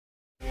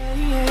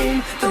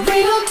but we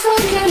don't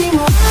talk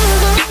anymore.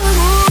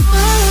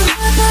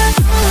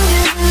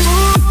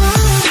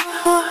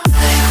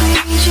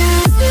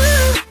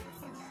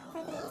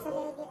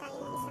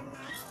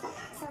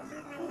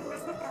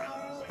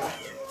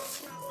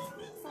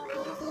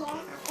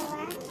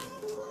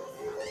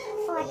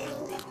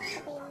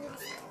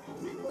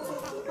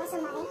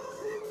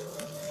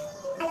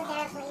 Aloe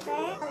vera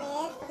flavor,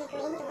 olive, coffee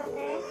green,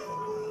 cucumber,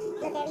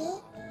 blueberry.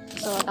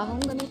 So,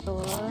 akong ganito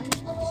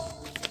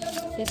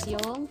is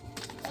yung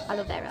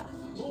aloe vera.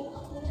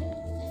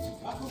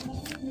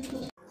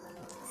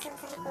 So,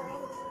 sa likod,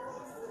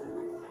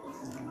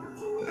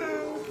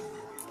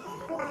 ang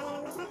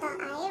pangalan ng mask na to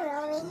ay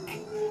ROREC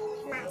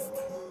mask.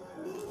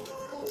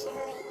 Yung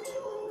favorite.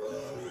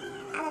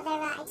 Aloe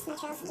vera, it's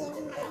natural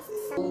skin mask.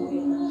 So,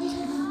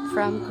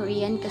 From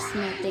Korean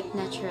Cosmetic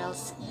Natural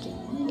Skin.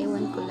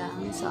 Ewan ko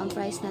lang. So, ang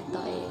price na to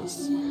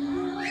is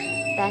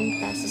 10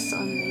 pesos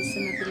only.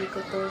 So, nabili ko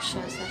to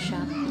siya sa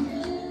Shopee.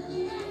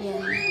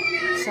 Ayan.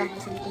 So,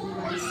 sa likod ni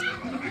guys.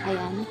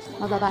 Ayan.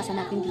 Mababasa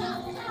natin dito.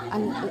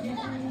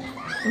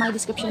 May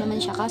description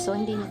naman siya kaso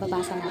hindi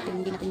nababasa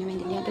natin. Hindi natin yung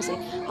maintindihan kasi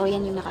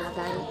Korean yung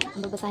nakalagay.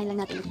 Babasahin lang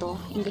natin ito.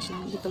 English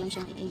lang. Dito lang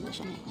siya. English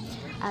lang.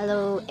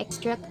 Aloe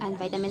extract and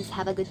vitamins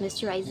have a good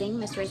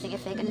moisturizing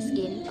effect on the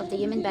skin of the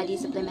human body.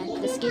 Supplement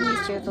the skin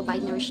moisture,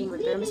 provide nourishing,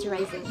 repair,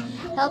 moisturizing,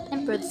 help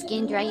improve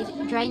skin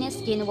dryness,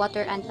 skin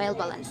water, and pile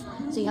balance.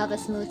 So you have a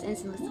smooth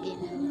skin.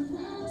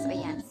 So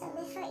ayan. So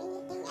before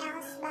anything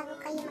else, bago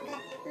kayo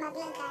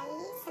maglagay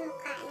sa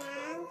mukha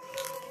ng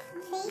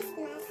face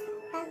mask,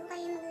 bago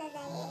kayo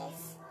maglagay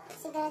is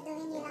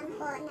siguraduhin niyo lang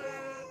po na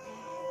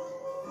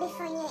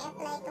before niyo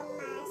i-apply itong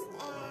mask,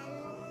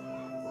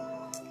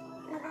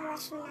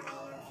 mag-wash muna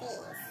kayo ng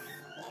face.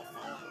 Yes,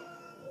 ayan.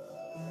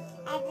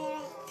 I'll be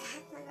right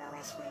back.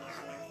 Mag-wash muna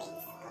ako ng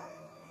face ko.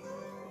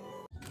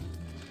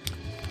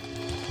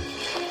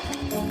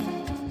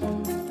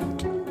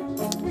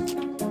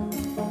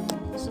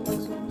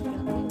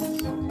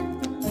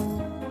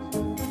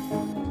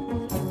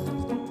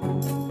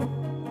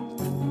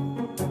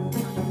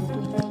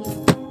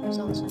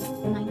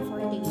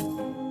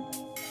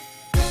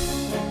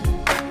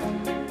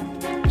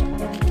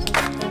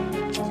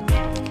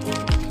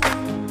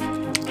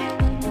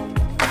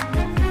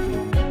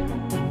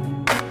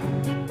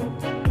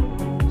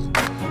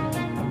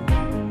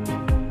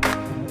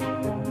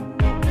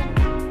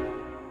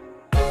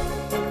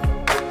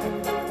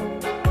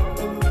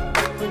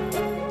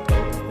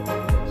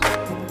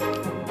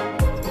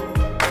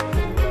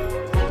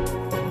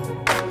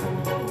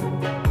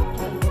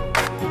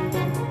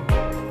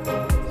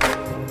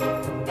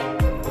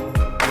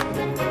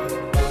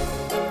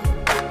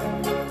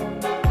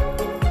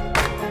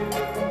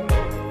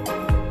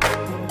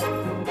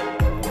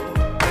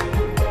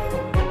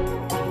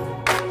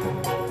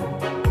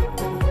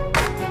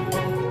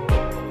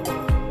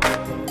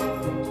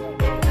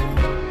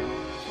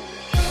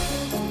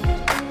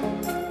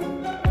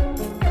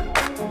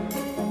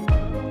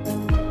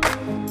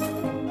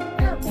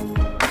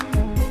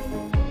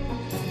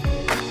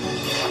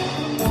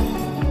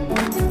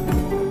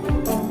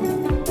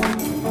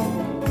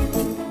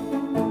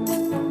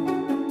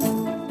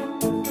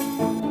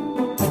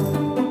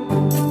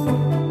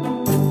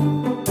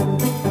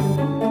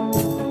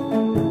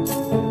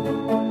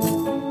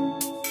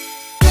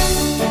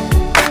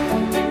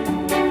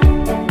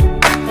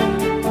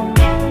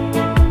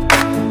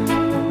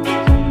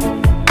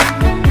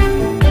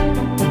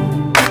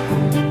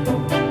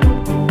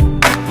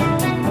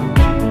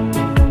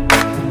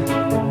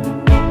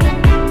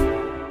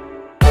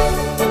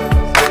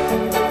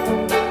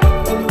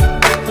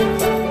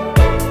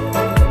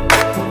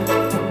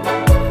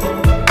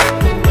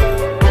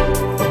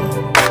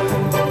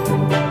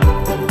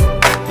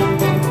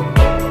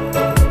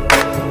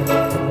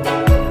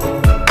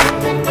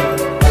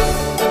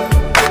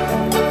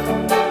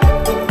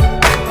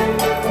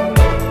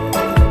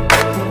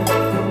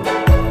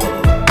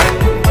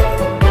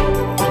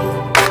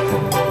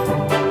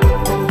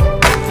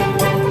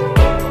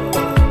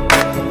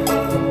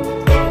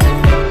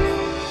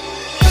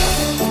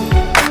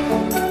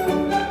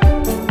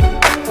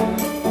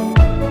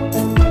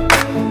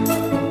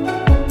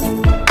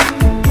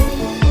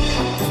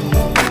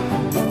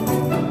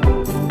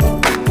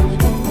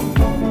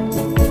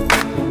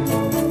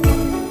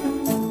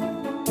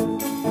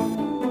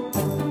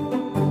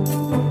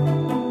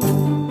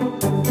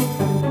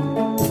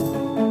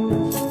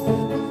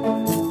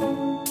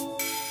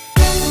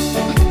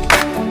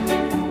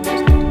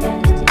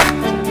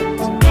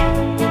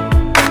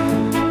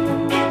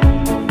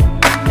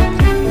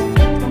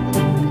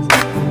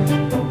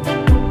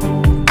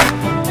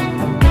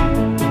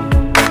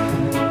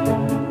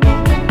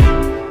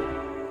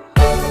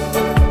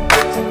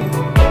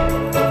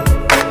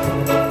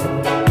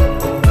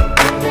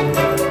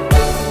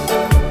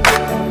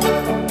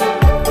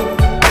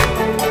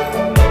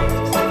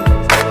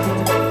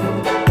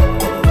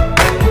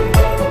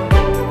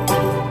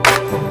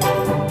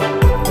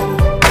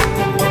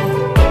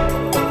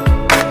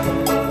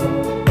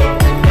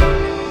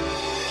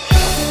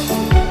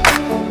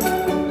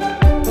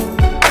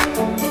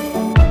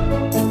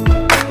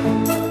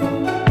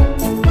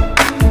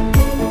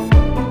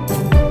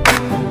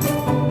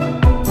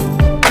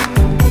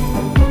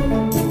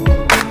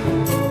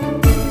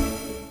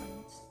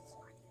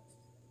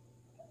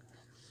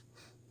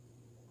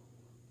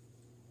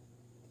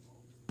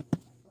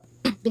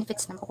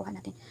 benefits na makukuha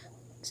natin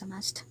sa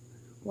must.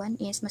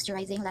 1 is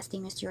moisturizing,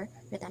 lasting moisture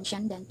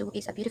retention. Then 2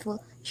 is a beautiful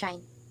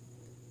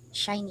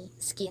shiny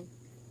skin.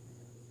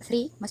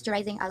 3,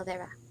 moisturizing aloe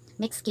vera,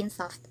 makes skin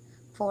soft.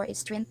 4 is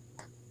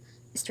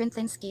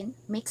strengthen skin,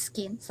 makes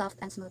skin soft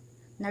and smooth.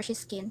 Nourishes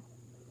skin,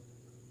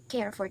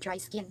 care for dry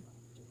skin.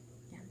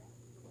 Yan.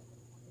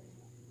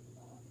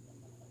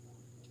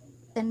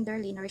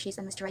 Tenderly nourishes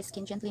and moisturizes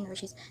skin, gently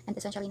nourishes and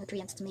essentially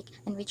nutrients to make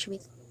enrich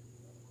with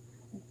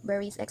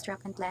berries,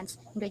 extract, and plants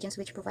ingredients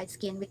which provide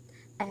skin with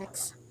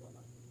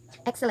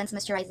excellence,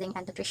 moisturizing,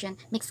 and nutrition,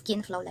 makes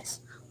skin flawless.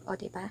 O,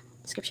 diba?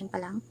 Description pa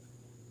lang.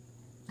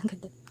 Ang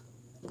ganda.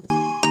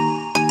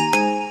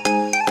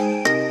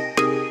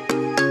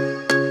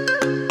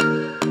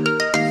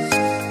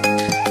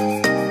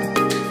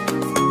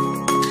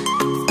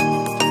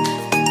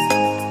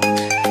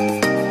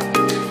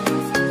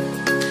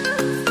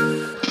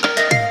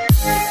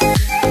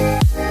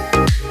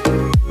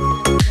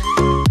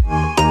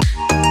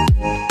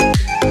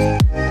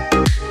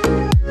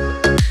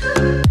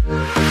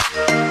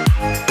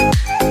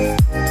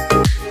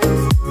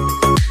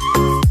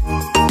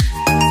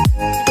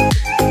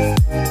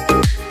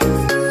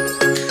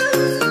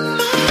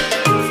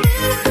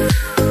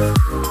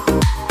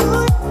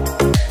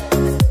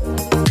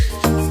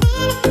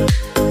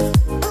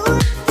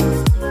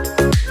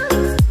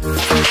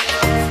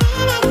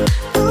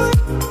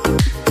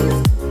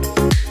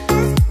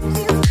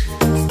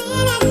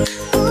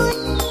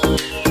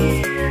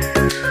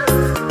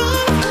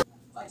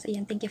 So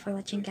yan, thank you for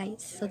watching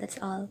guys. So that's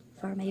all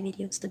for my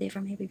videos today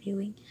for my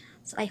reviewing.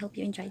 So I hope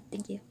you enjoyed.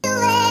 Thank you.